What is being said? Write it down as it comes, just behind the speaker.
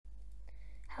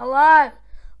Hello,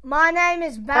 my name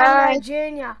is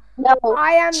Babnowjr. No,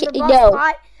 I am the boss no,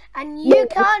 fight, and you no,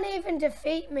 can't even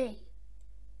defeat me.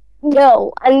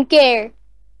 no, I don't care.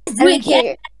 I We don't can.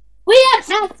 care. We have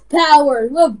half power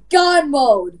with gun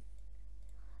mode.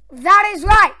 That is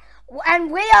right,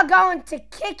 and we are going to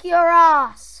kick your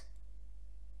ass.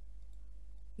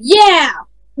 Yeah.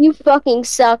 You fucking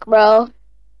suck, bro.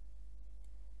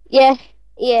 Yeah,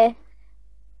 yeah.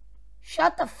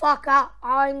 Shut the fuck up.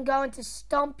 I'm going to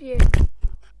stomp you.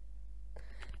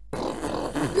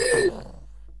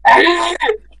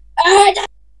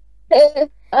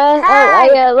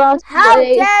 I lost How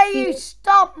dare you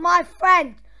stop my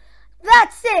friend?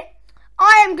 That's it.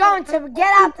 I am going to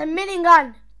get out the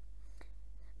minigun.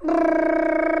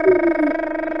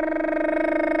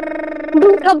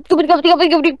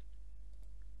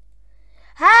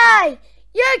 Hey,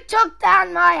 you took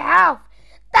down my house.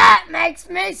 That makes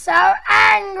me so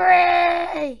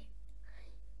angry.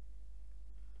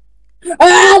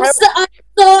 I'm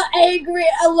so angry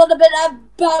a little bit at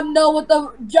Babnowjr with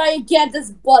the gigantic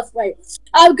boss fight.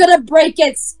 I'm gonna break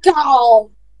its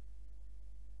skull.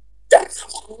 That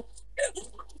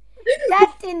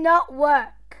did not work.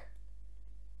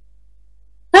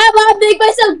 How about I make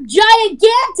myself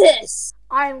gigantic?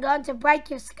 I am going to break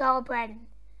your skull, Brayden.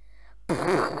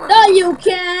 No, you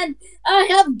can't. I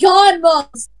have gun mode.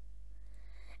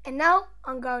 And now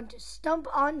I'm going to stomp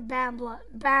on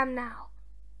Babnowjr.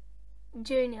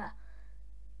 Junior.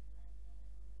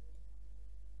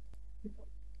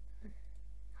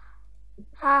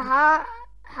 Ha ha,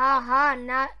 ha ha,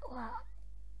 not well.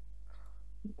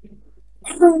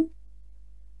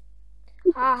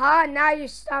 Ha ha, now you're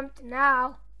stumped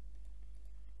now.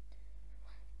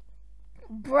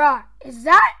 Bruh, is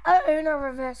that a Uno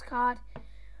reverse card?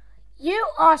 You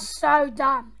are so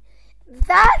dumb.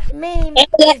 That meme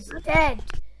is dead.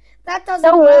 That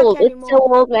doesn't work anymore. It's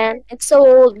so old, man. It's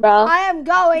so old, bro. I am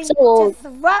going to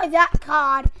throw that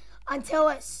card until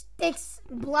it sticks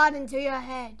blood into your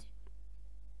head.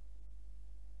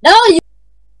 No, you.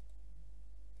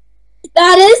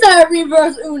 That is a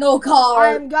reverse Uno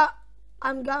card.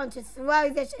 I'm going to throw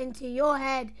this into your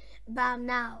head,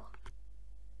 Babnowjr.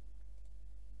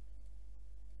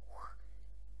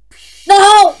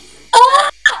 No! Ah!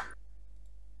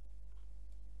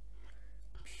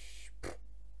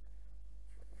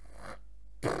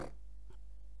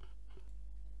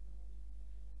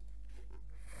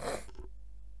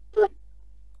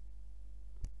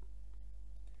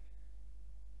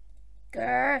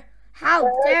 Grr, how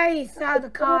dare you throw the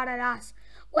card at us?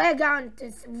 We're going to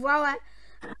throw it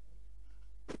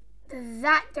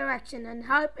that direction and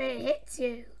hope it hits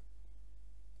you.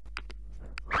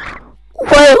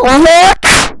 Wait,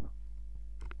 what?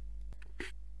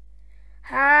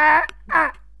 Ha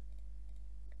ah.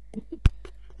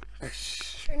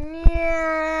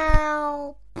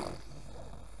 Meow.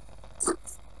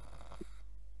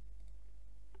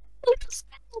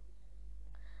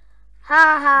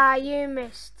 Ha ha, you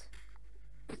missed.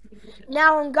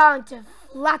 Now I'm going to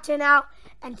flatten out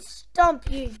and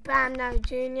stomp you,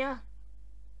 Babnowjr.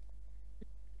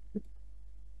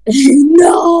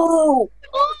 No!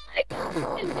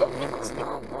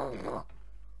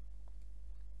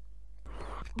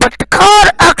 But the card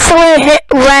actually hit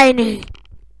Rainy.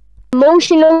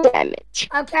 Emotional damage.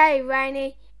 Okay,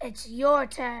 Rainy, it's your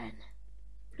turn.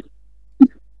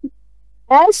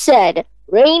 As said,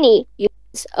 Rainy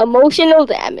uses emotional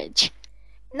damage.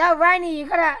 No, Rainy, you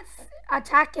gotta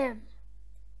attack him.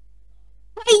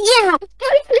 Yeah.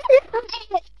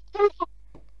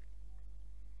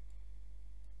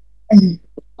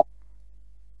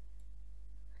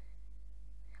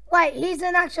 Wait, he's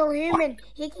an actual human.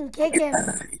 He can kick him.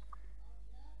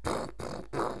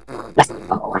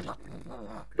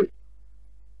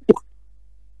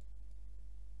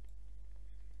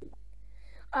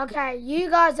 Okay, you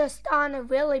guys are starting to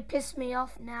really piss me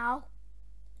off now.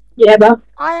 Yeah, bro.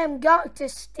 I am going to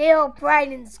steal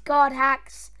Brayden's god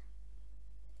hacks.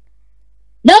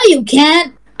 No, you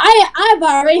can't. I've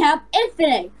already have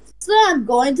infinite, so I'm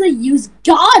going to use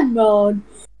God mode.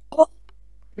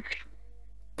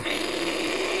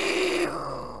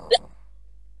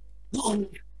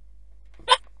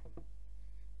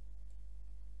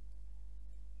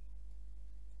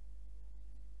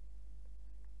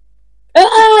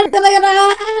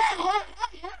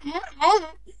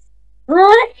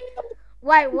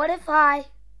 Wait, what if I...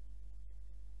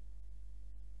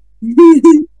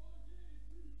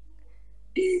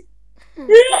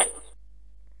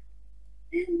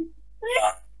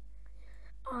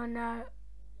 Oh no.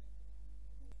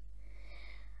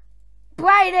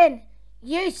 Brayden,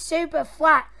 you super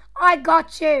flat. I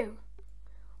got you.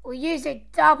 We'll use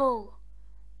it double.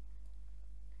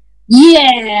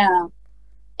 Yeah.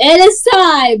 It is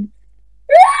time.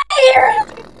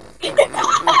 Die,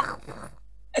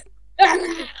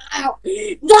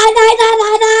 die, die,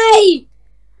 die, die.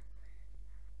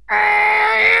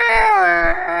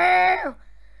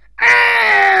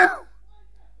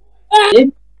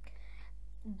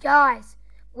 Guys,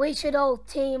 we should all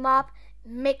team up,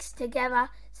 mix together,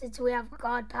 since we have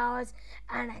god powers,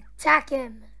 and attack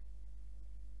him.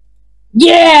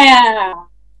 Yeah.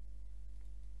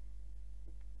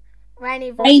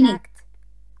 Rainy voice Rainy. act.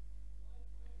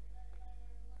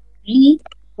 Rainy?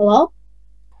 Hello?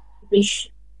 Bish.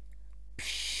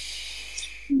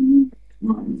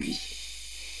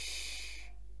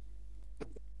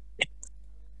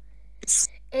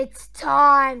 It's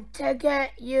time to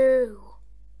get you.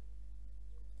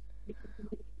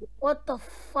 What the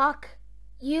fuck?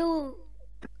 You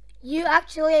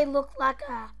actually look like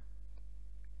a...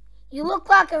 You look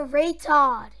like a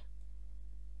retard.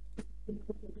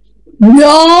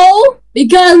 No,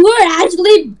 because we're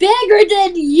actually bigger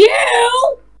than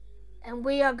you. And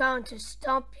we are going to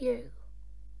stomp you.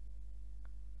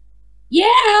 Yeah.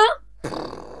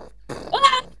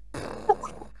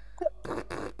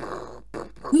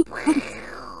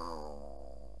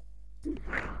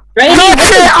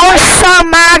 I'm so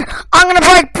mad. I'm gonna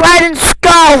break Brayden's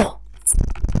skull.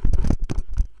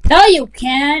 No, you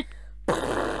can't. That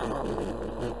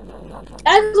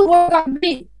doesn't work on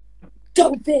me.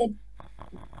 Stupid.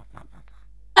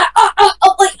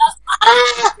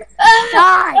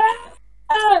 Die.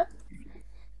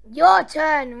 Your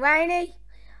turn, Rainy.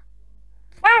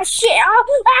 Ah, shit.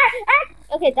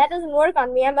 Okay, that doesn't work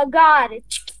on me. I'm a god.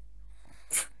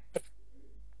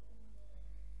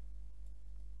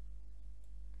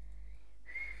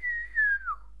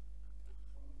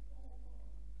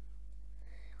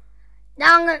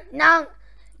 Now,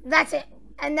 that's it.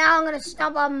 And now I'm gonna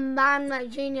stomp on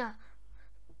Babnowjr.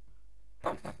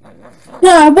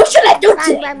 What should I do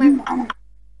Bang, to bang, you? bang.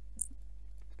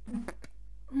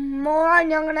 More,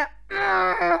 and I'm gonna.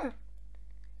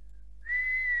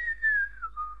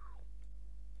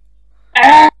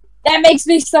 That makes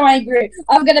me so angry.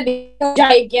 I'm gonna be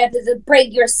gigantic and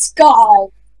break your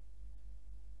skull.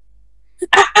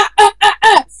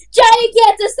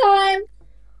 Gigantic time!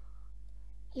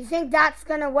 You think that's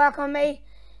gonna work on me?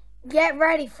 Get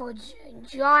ready for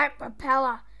giant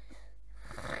propeller.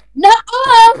 No,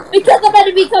 because I'm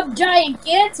gonna become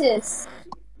gigantus.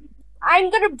 I'm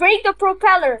gonna break the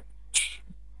propeller.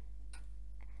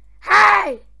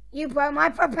 Hey! You broke my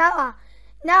propeller.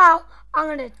 Now I'm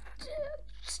gonna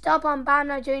stomp on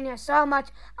Babnowjr so much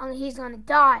he's gonna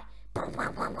die.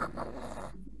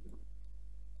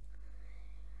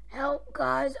 Help,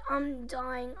 guys, I'm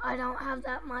dying. I don't have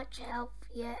that much health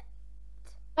yet.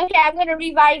 Okay, I'm gonna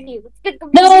revive you.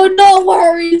 No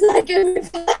worries. I can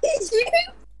revive you.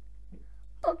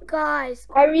 But guys,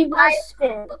 I revived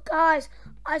him. But guys,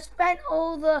 I spent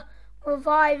all the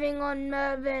reviving on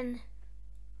Mervin.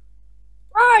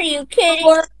 Are you kidding?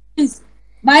 No worries.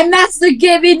 My master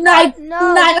gave me I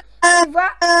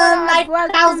broke the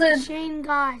 9,000. machine,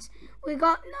 guys. We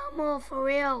got no more for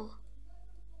real.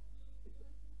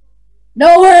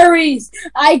 No worries.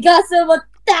 I got some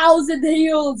 1,000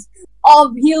 heals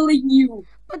of healing you.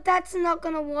 But that's not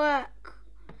gonna work.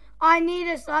 I need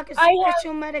a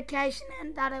special medication,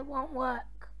 and that it won't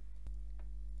work.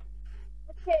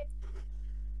 Okay.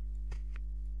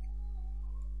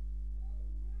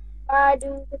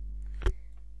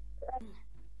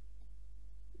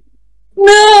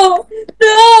 No!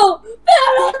 Don't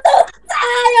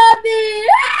die on me!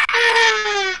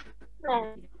 Ah!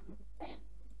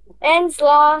 Ends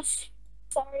lost.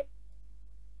 Sorry.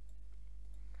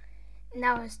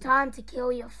 Now it's time to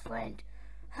kill your friend.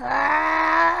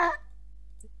 Ah!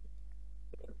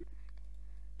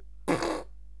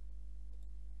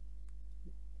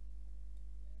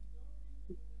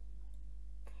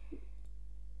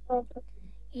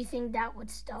 You think that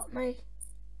would stop me?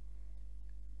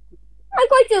 I'm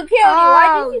going to kill you.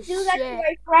 Why did you do that to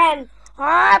my friend?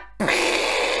 Ah!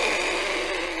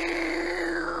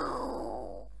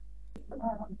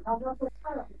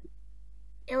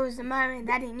 It was the moment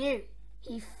that he knew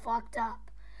he fucked up.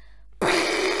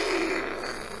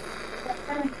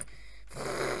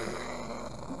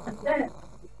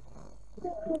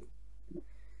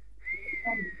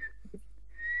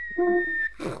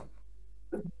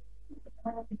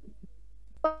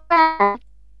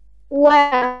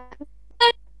 Wow.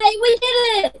 Hey, we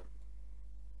did it!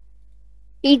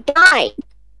 He died.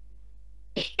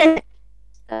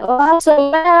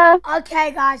 Awesome.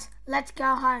 Okay, guys, let's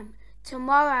go home.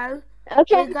 Tomorrow,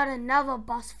 Okay. we got another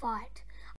boss fight.